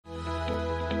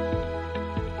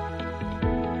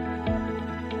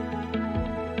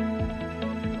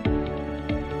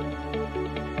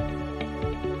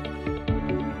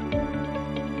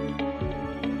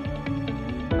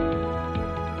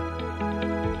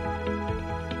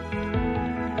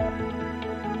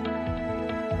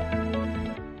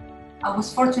I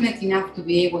was fortunate enough to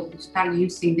be able to start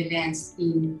using the lens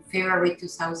in February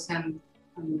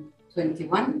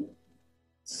 2021.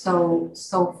 So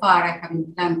far I have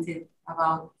implanted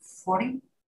about 40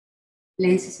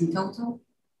 lenses in total.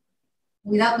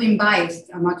 Without being biased,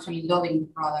 I'm actually loving the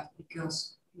product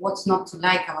because what's not to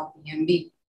like about the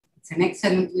EMV? It's an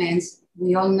excellent lens.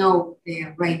 We all know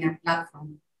the Rayner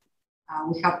platform.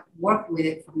 We have worked with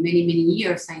it for many, many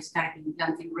years. I started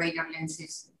implanting Rayner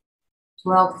lenses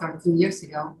 12, 13 years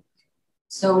ago.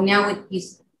 So now with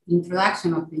this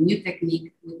introduction of the new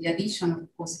technique, with the addition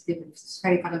of positive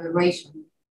spherical aberration,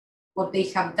 what they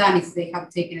have done is they have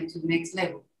taken it to the next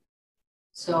level.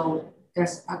 So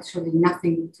there's actually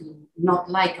nothing to not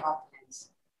like about the lens.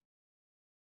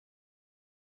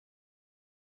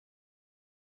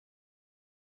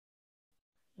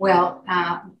 Well,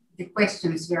 the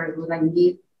question is very good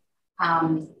indeed.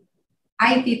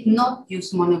 I did not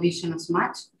use monovision as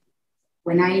much.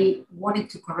 When I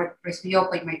wanted to correct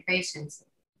presbyopia in my patients,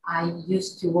 I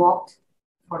used to opt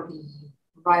for the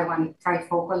RayOne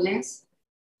trifocal lens.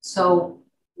 So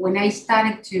when I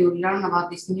started to learn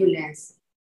about this new lens,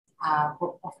 of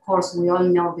course, we all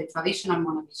know the traditional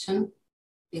monovision,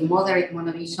 the moderate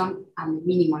monovision, and the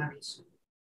mini monovision.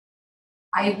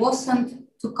 I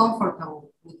wasn't too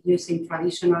comfortable with using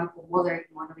traditional or moderate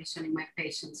monovision in my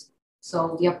patients.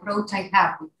 So the approach I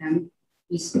have with them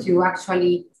is to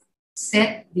actually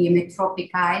set the emmetropic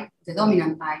eye, the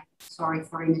dominant eye, sorry,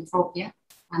 for emmetropia,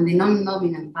 and the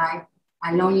non-dominant eye,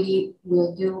 I only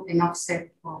will do an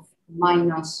offset of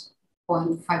minus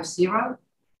 0.50.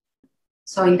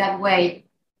 So in that way,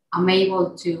 I'm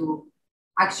able to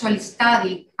actually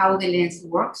study how the lens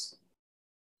works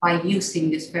by using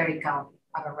the spherical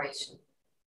aberration.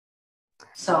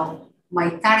 So my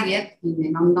target in the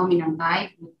non-dominant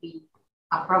eye would be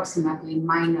approximately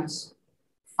minus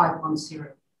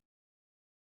 5.0.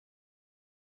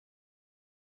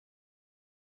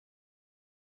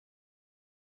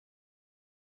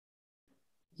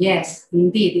 Yes,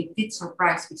 indeed, it did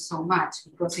surprise me so much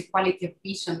because the quality of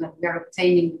vision that we are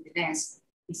obtaining with the lens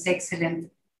is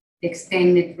excellent. The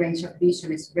extended range of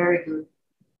vision is very good.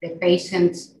 The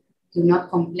patients do not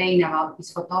complain about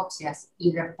these photopsias,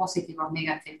 either positive or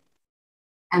negative.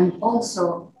 And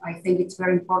also, I think it's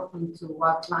very important to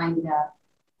outline that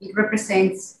it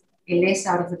represents a less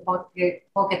out of the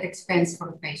pocket expense for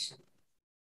the patient.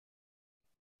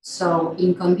 So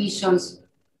in conditions,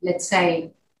 let's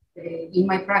say, in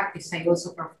my practice, I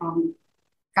also perform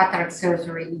cataract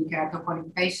surgery in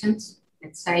keratoconus patients,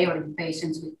 let's say, or in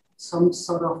patients with some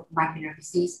sort of macular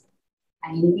disease.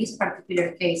 And in these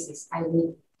particular cases, I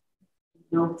would,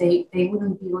 they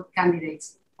wouldn't be good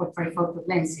candidates for trifocal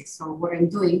lenses. So what I'm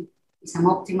doing is I'm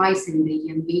optimizing the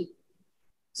EMV.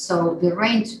 So the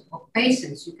range of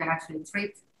patients you can actually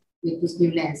treat with this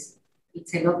new lens,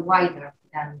 it's a lot wider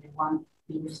than the one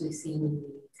we usually see in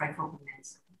the trifocal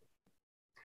lens.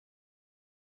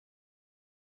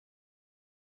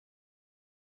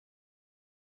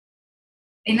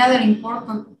 Another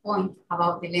important point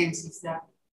about the lens is that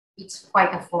it's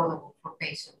quite affordable for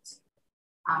patients.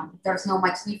 There's not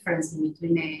much difference in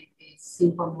between a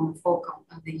simple monofocal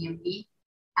and the EMV,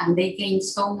 and they gain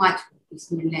so much with this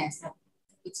new lens that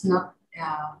it's not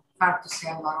hard to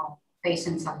sell at all.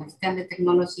 Patients understand the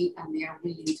technology and they are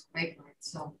willing to pay for it.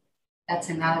 So that's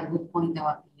another good point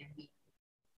about the EMV.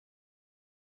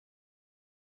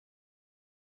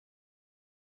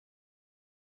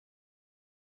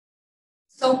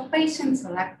 So patients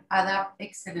adapt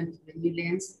excellent to the new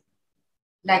lens.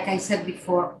 Like I said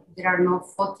before, there are no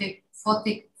photic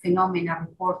phenomena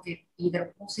reported,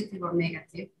 either positive or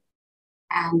negative.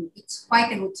 And it's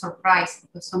quite a good surprise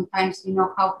because sometimes you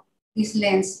know how this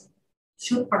lens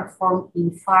should perform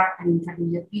in far and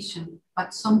intermediate vision,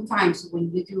 but sometimes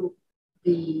when you do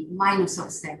the minus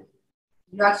offset,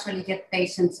 you actually get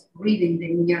patients reading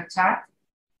the near chart,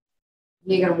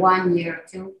 year 1, year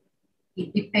 2.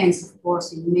 It depends, of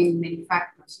course, in many, many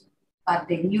factors, but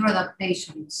the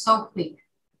neuroadaptation is so quick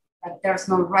that there's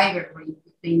no rivalry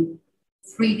between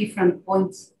 3 different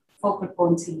points, focal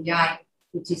points in the eye,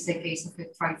 which is the case of a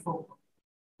trifocal.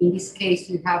 In this case,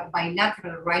 you have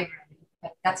bilateral rivalry,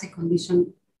 but that's a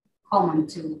condition common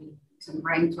to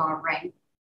brain to our brain.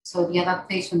 So the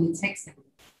adaptation is excellent.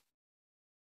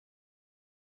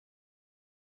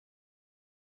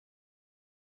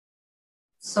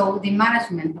 So the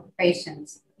management of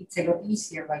patients, it's a lot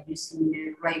easier by using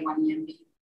the RayOne EMV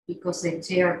because the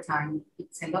chair time,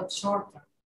 it's a lot shorter.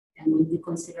 And when you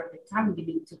consider the time you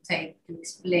need to take to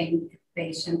explain to the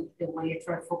patient the way a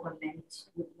trifocal lens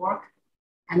would work.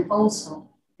 And also,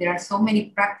 there are so many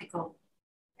practical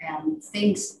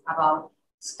things about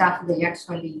stuff they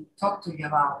actually talk to you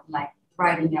about, like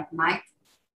driving at night,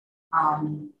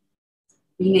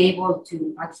 being able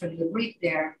to actually read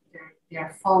their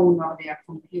phone or their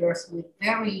computers with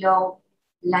very low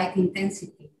light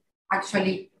intensity.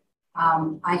 Actually,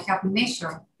 I have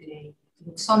measured the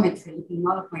luxometry in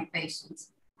all of my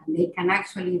patients, and they can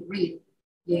actually read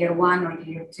layer 1 or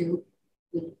layer 2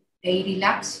 with 80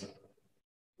 lux,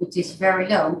 which is very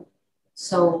low.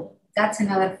 So that's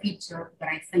another feature that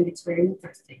I think is very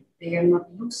interesting. They are not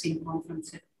losing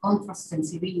contrast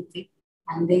sensibility,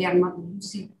 and they are not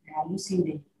losing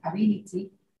the ability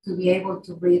to be able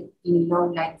to read in low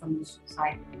light conditions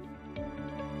either.